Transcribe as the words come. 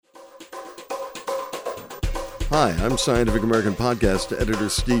Hi, I'm Scientific American Podcast editor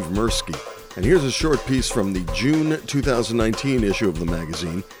Steve Mirsky, and here's a short piece from the June 2019 issue of the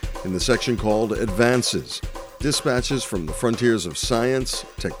magazine in the section called Advances, Dispatches from the Frontiers of Science,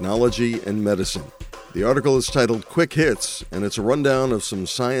 Technology, and Medicine. The article is titled Quick Hits, and it's a rundown of some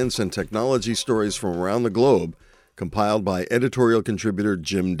science and technology stories from around the globe, compiled by editorial contributor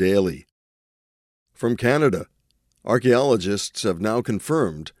Jim Daly. From Canada, archaeologists have now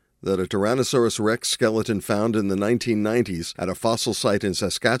confirmed that a Tyrannosaurus rex skeleton found in the 1990s at a fossil site in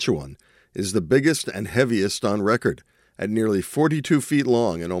Saskatchewan is the biggest and heaviest on record. At nearly 42 feet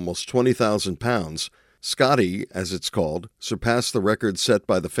long and almost 20,000 pounds, Scotty, as it's called, surpassed the record set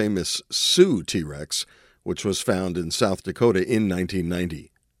by the famous Sioux T-Rex, which was found in South Dakota in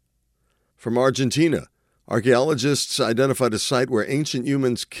 1990. From Argentina, archaeologists identified a site where ancient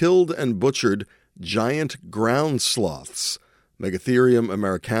humans killed and butchered giant ground sloths, Megatherium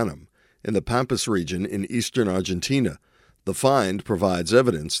americanum, in the Pampas region in eastern Argentina. The find provides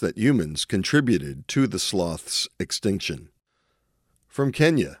evidence that humans contributed to the sloth's extinction. From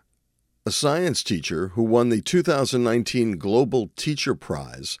Kenya, a science teacher who won the 2019 Global Teacher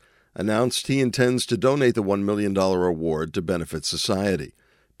Prize announced he intends to donate the $1 million award to benefit society.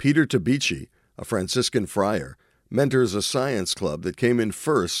 Peter Tabichi, a Franciscan friar, mentors a science club that came in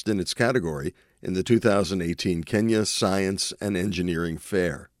first in its category in the 2018 Kenya Science and Engineering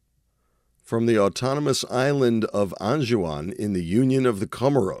Fair. From the autonomous island of Anjouan in the Union of the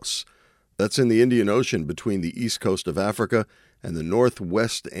Comoros, that's in the Indian Ocean between the east coast of Africa and the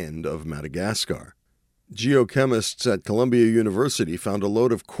northwest end of Madagascar. Geochemists at Columbia University found a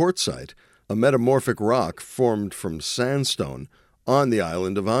lode of quartzite, a metamorphic rock formed from sandstone, on the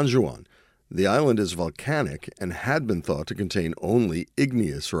island of Anjouan. The island is volcanic and had been thought to contain only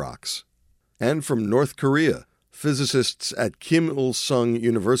igneous rocks. And from North Korea, physicists at Kim Il-sung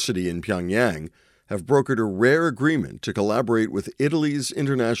University in Pyongyang have brokered a rare agreement to collaborate with Italy's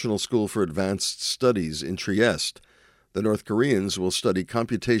International School for Advanced Studies in Trieste. The North Koreans will study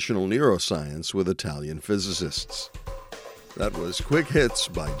computational neuroscience with Italian physicists. That was Quick Hits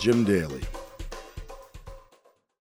by Jim Daly.